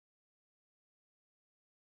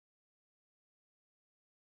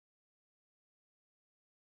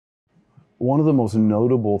one of the most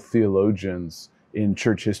notable theologians in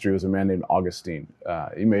church history was a man named Augustine.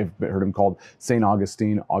 You may have heard him called St.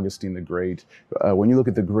 Augustine, Augustine the Great. When you look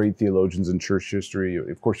at the great theologians in church history,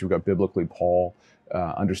 of course, you've got biblically Paul,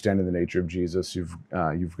 understanding the nature of Jesus. You've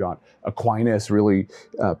got Aquinas really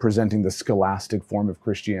presenting the scholastic form of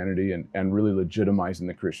Christianity and really legitimizing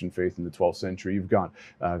the Christian faith in the 12th century. You've got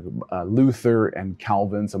Luther and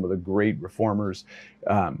Calvin, some of the great reformers.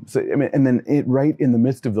 And then right in the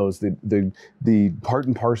midst of those, the part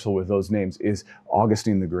and parcel with those names is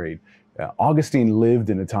Augustine the Great. Augustine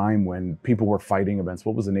lived in a time when people were fighting against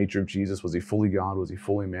what was the nature of Jesus. Was he fully God? Was he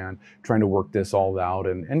fully man? Trying to work this all out.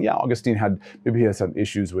 And yeah, Augustine had some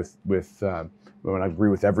issues with we would agree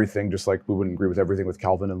with everything, just like we wouldn't agree with everything with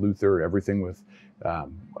Calvin and Luther, or everything with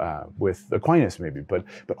Aquinas maybe. But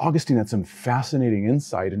Augustine had some fascinating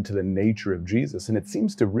insight into the nature of Jesus, and it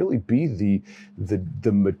seems to really be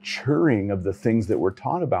the maturing of the things that were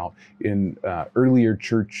taught about in earlier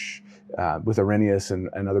church. With Irenaeus and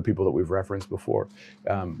other people that we've referenced before.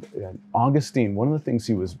 And Augustine, one of the things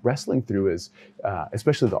he was wrestling through is,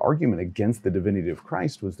 especially the argument against the divinity of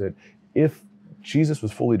Christ, was that if Jesus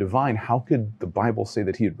was fully divine, how could the Bible say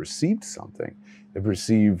that he had received something?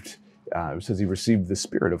 It says he received the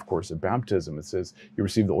Spirit, of course, at baptism. It says he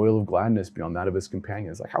received the oil of gladness beyond that of his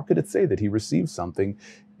companions. Like, how could it say that he received something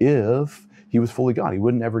if he was fully God? He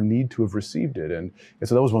wouldn't ever need to have received it. And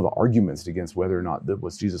so that was one of the arguments against whether or not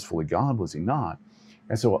was Jesus fully God, was he not?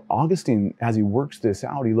 And so Augustine, as he works this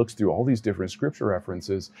out, he looks through all these different scripture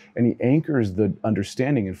references, and he anchors the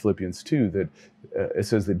understanding in Philippians 2 that it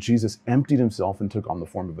says that Jesus emptied himself and took on the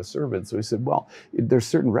form of a servant. So he said, well, there's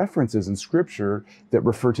certain references in scripture that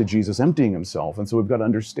refer to Jesus emptying himself. And so we've got to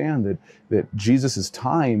understand that Jesus's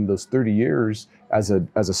time, those 30 years as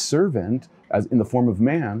a servant, as in the form of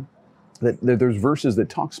man, that there's verses that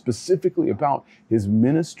talk specifically about his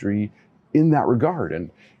ministry in that regard.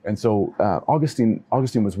 And so Augustine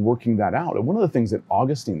was working that out. And one of the things that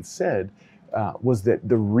Augustine said was that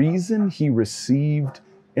the reason he received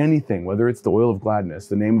anything, whether it's the oil of gladness,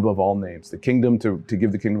 the name above all names, the kingdom to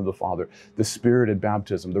give the kingdom of the Father, the Spirit at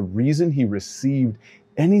baptism, the reason he received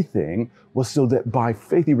anything was so that by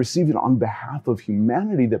faith, he received it on behalf of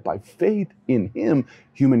humanity, that by faith in him,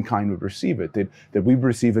 humankind would receive it, that we'd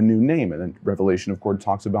receive a new name. And then Revelation, of course,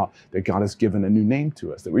 talks about that God has given a new name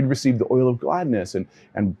to us, that we'd receive the oil of gladness,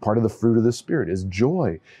 and part of the fruit of the Spirit is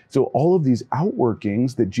joy. So all of these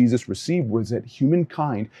outworkings that Jesus received was that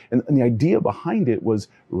humankind, and the idea behind it was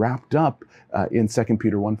wrapped up in 2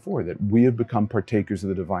 Peter 1:4, that we have become partakers of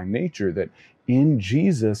the divine nature, that in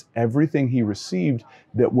Jesus, everything he received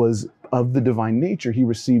that was of the divine nature, he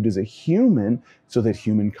received as a human so that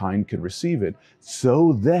humankind could receive it,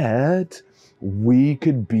 so that we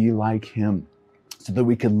could be like him, so that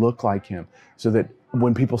we could look like him, so that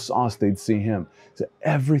when people saw us, they'd see him. So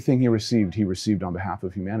everything he received on behalf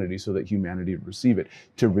of humanity so that humanity would receive it,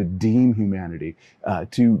 to redeem humanity.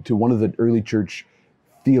 To one of the early church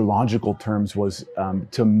theological terms was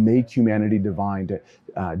to make humanity divine.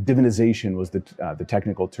 Divinization was the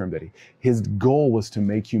technical term that his goal was to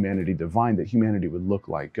make humanity divine, that humanity would look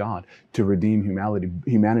like God, to redeem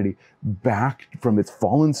humanity back from its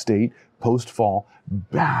fallen state, post-fall,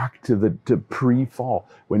 back to pre-fall,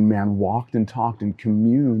 when man walked and talked and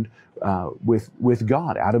communed with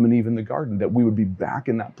God, Adam and Eve in the garden, that we would be back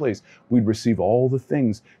in that place. We'd receive all the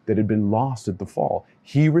things that had been lost at the fall.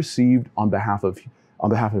 He received on behalf of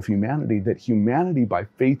humanity, that humanity by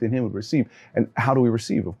faith in him would receive. And how do we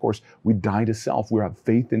receive? Of course, we die to self. We have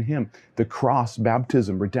faith in him. The cross,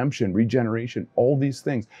 baptism, redemption, regeneration, all these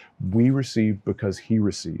things we receive because he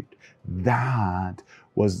received. That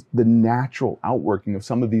was the natural outworking of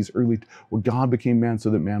some of these early, well, God became man so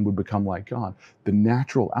that man would become like God. The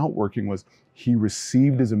natural outworking was he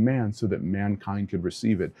received as a man so that mankind could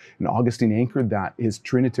receive it. And Augustine anchored that. His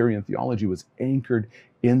Trinitarian theology was anchored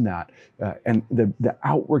in that. And the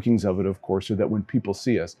outworkings of it, of course, are that when people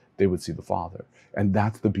see us, they would see the Father. And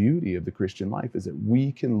that's the beauty of the Christian life, is that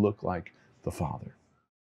we can look like the Father.